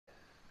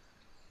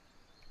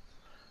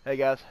Hey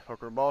guys,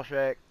 Fucker Ball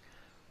Shack.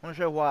 I want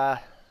to show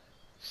why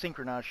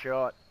synchronized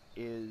shot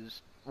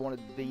is one of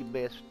the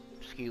best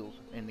skills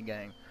in the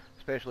game,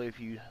 especially if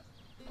you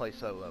play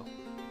solo.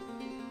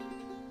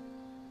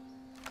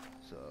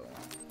 So,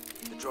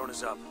 The drone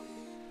is up.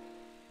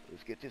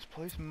 let's get this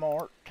place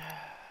marked.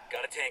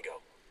 Got a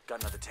tango.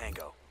 Got another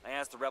tango. I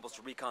asked the rebels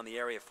to recon the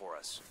area for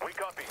us. We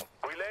copy.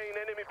 Relaying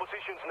enemy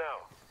positions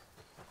now.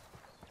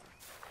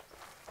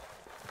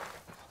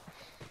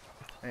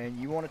 And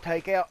you want to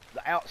take out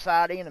the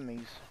outside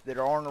enemies that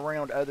aren't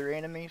around other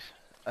enemies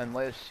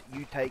unless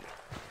you take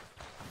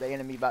the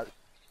enemy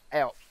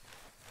out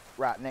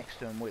right next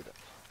to them with it.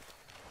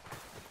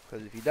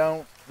 Because if you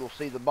don't, you'll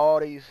see the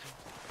bodies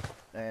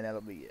and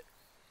that'll be it.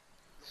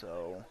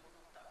 So,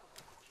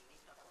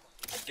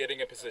 I'm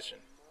getting a position.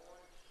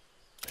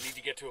 I need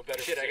to get to a better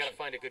position. I gotta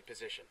find a good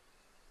position.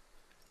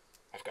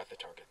 I've got the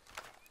target.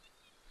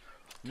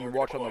 you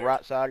watch on the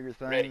right side of your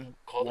thing. Ready.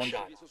 Call the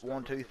shot.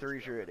 1, 2,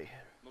 3's ready.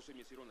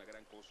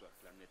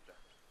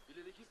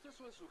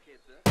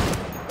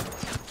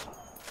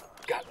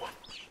 Got one.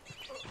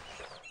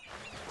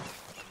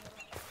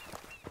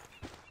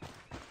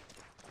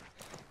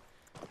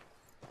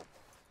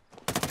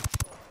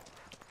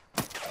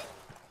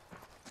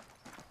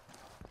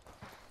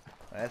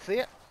 That's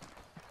it.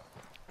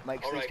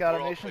 Makes All these right, kind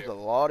of we're all missions clear. a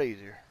lot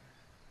easier.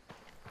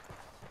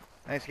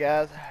 Thanks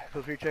guys.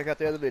 Feel free to check out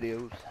the other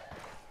videos.